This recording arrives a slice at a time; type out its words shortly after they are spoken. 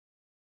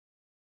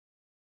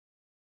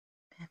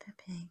Peppa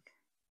Pig,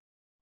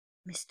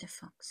 Mr.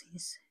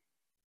 Fox's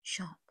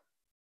shop.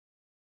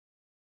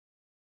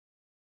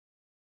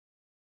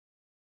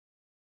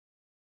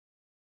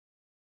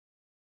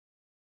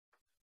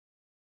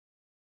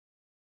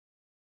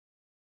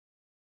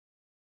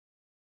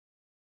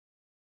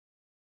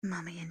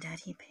 Mummy and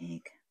Daddy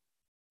Pig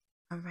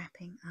are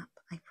wrapping up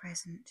a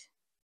present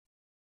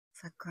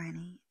for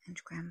Granny and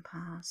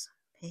Grandpa's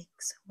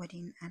Pig's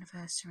wedding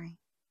anniversary.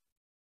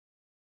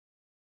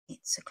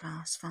 It's a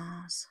glass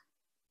vase.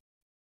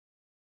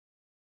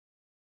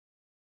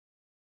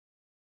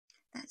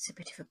 That's a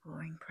bit of a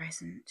boring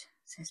present,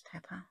 says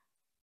Peppa.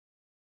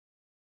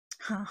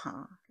 Ha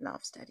ha,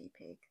 laughs Daddy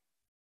Pig.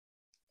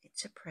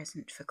 It's a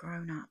present for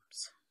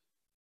grown-ups.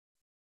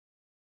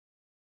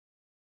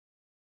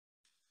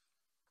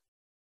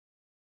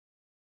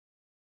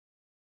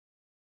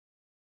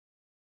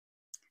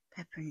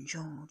 Peppa and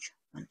George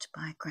want to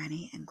buy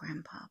Granny and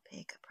Grandpa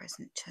Pig a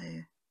present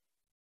too.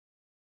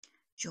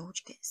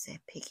 George gets their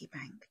piggy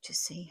bank to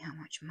see how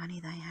much money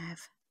they have.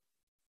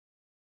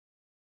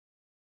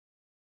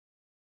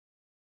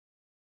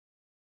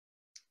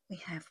 We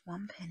have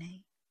 1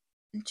 penny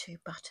and 2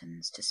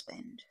 buttons to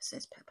spend,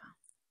 says Peppa.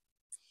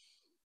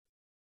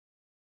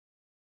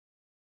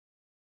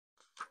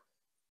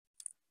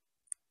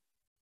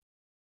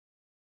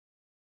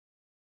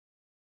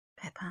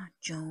 Peppa,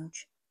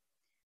 George,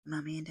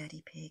 Mummy and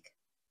Daddy Pig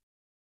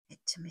head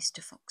to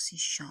Mr. Fox's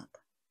shop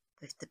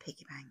with the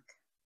piggy bank.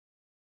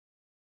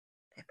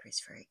 Peppa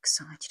is very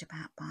excited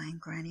about buying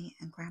Granny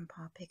and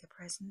Grandpa Pig a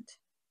present.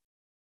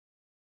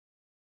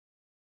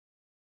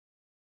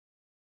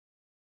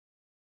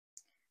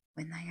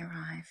 When they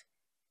arrive,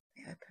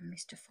 they open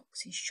Mr.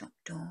 Fox's shop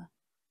door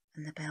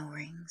and the bell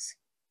rings.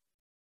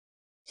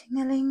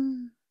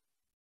 Ting-a-ling!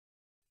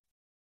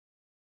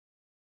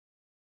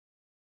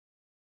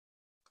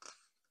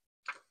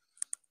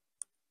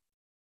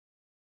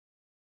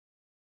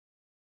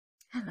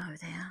 Hello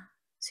there,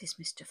 says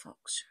Mr.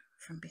 Fox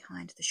from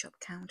behind the shop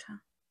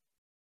counter.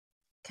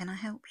 Can I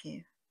help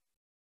you?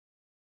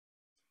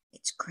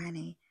 It's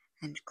Granny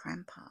and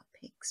Grandpa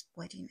Pig's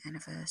wedding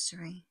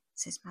anniversary,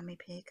 says Mummy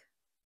Pig.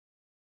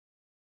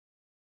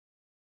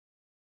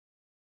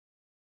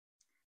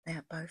 They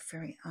are both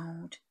very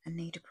old and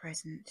need a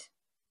present,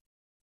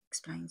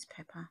 explains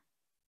Peppa.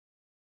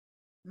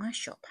 My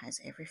shop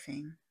has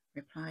everything,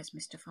 replies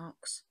Mr.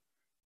 Fox.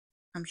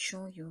 I'm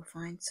sure you'll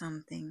find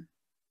something.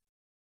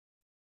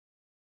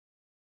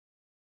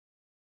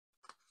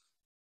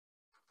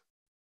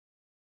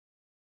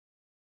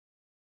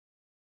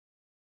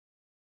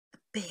 A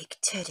big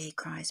teddy,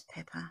 cries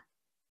Peppa,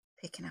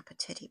 picking up a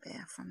teddy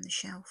bear from the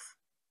shelf.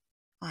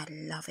 I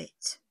love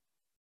it.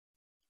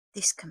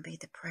 This can be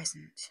the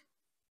present.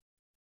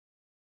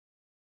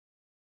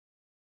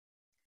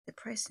 The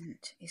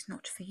present is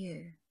not for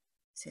you,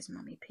 says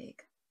Mummy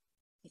Pig.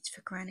 It's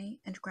for Granny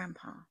and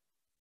Grandpa.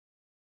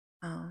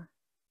 Oh,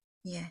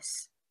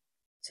 yes,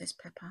 says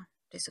Peppa,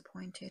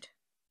 disappointed.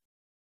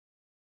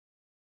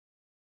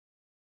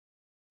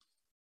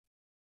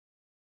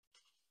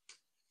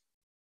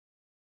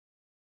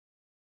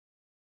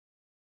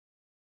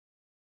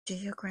 Do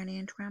your Granny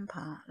and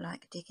Grandpa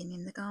like digging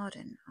in the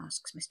garden?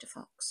 Asks Mr.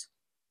 Fox.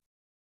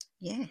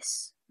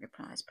 Yes,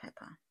 replies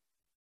Peppa.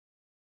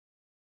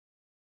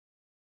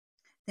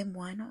 Then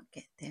why not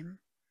get them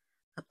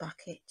a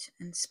bucket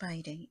and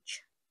spade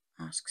each?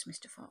 Asks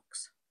Mr.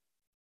 Fox.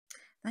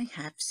 They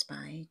have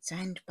spades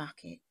and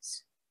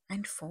buckets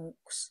and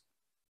forks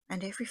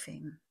and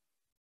everything,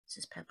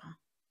 says Peppa.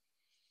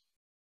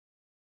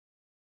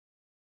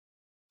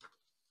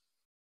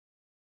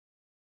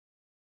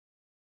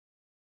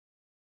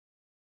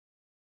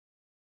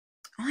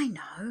 I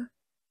know,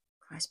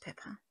 cries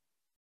Peppa.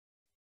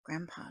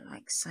 Grandpa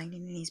likes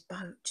sailing in his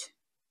boat.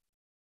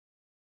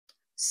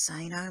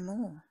 Say no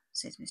more,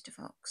 says Mr.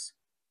 Fox.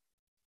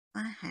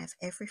 I have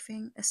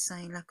everything a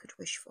sailor could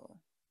wish for.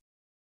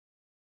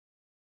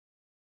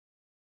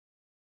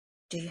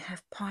 Do you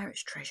have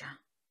pirate's treasure?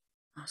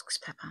 Asks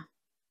Peppa.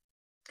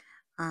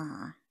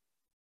 Ah,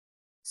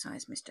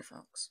 sighs Mr.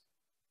 Fox.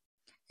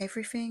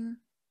 Everything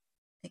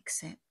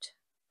except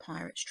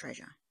pirate's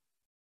treasure.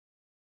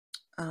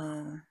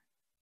 Oh,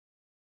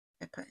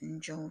 Peppa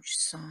and George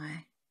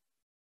sigh,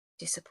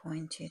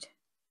 disappointed.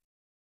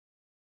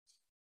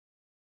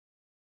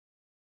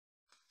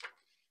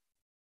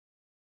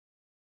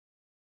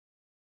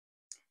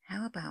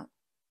 How about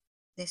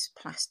this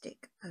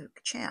plastic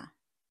oak chair?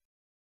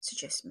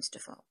 Suggests Mr.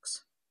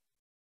 Fox.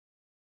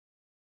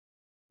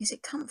 Is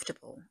it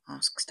comfortable?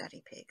 Asks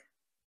Daddy Pig.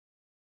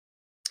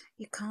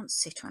 You can't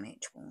sit on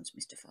it, warns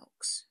Mr.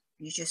 Fox.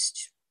 You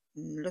just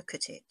look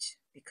at it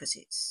because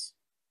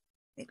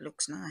it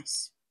looks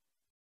nice.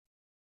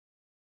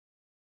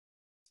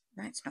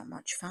 That's not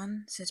much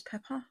fun, says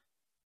Peppa,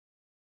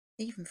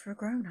 even for a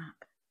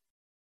grown-up.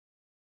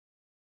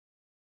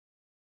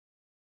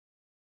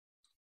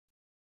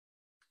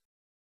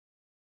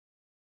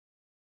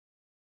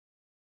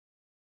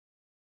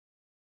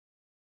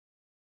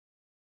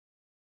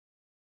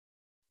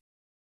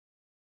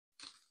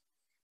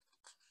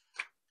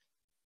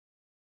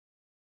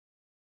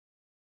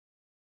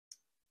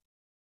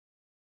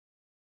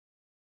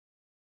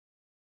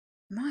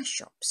 My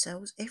shop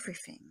sells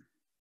everything,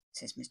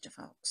 says Mr.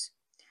 Fox.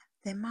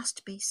 There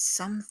must be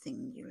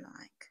something you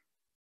like.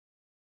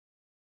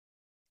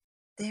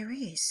 There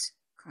is,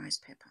 cries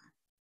Peppa,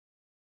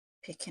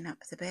 picking up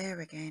the bear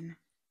again.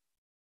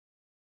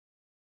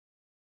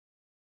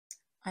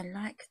 I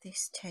like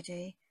this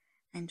teddy,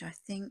 and I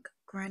think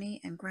Granny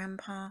and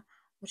Grandpa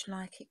would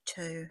like it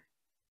too.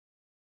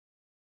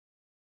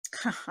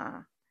 Ha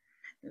ha,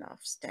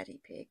 laughs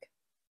Daddy Pig.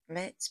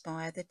 Let's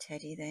buy the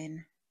teddy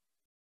then.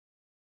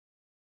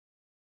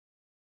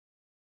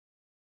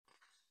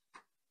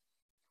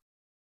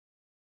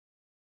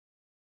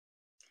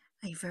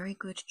 A very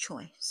good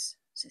choice,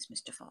 says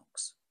Mr.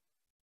 Fox.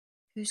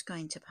 Who's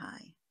going to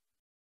pay?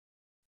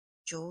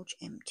 George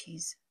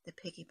empties the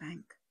piggy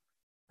bank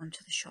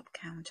onto the shop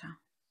counter.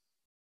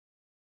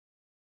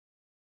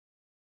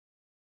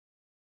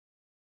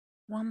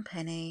 1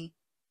 penny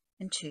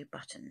and 2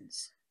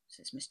 buttons,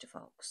 says Mr.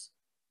 Fox.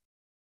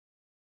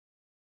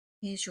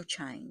 Here's your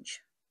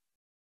change.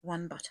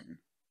 1 button.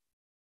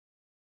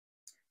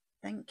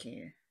 Thank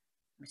you,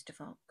 Mr.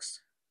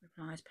 Fox,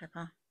 replies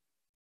Peppa.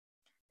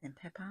 Then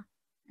Peppa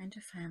and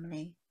her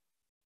family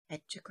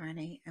head to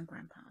Granny and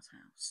Grandpa's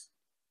house.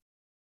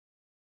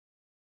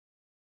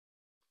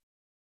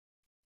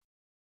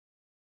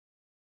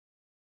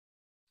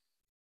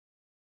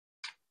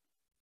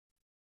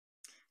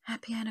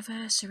 Happy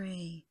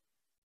anniversary,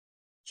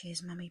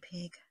 cheers Mummy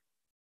Pig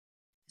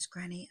as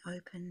Granny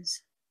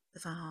opens the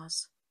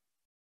vase.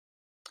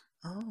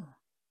 Oh,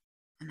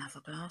 another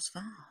glass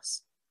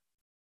vase,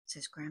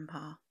 says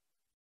Grandpa,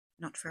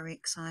 not very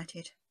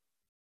excited.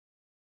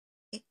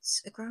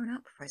 It's a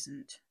grown-up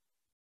present,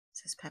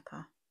 says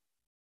Peppa.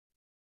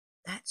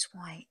 That's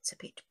why it's a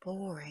bit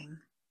boring.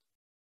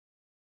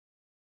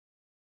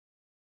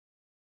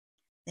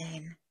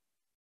 Then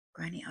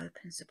Granny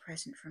opens the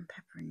present from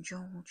Peppa and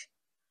George.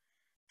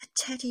 A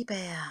teddy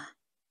bear,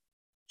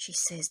 she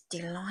says,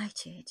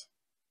 delighted.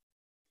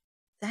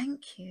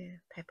 Thank you,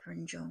 Peppa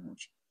and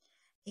George.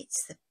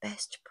 It's the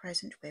best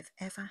present we've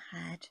ever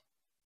had.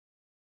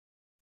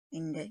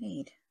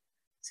 Indeed,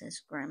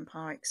 says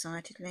Grandpa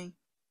excitedly.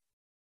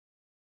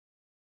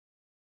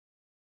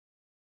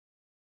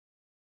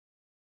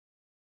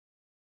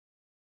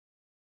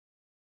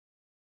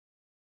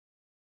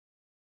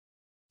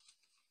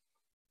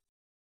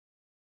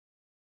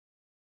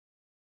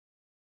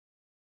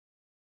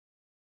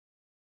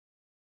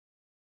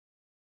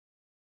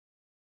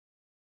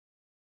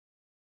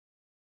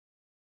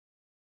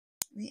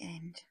 The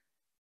end.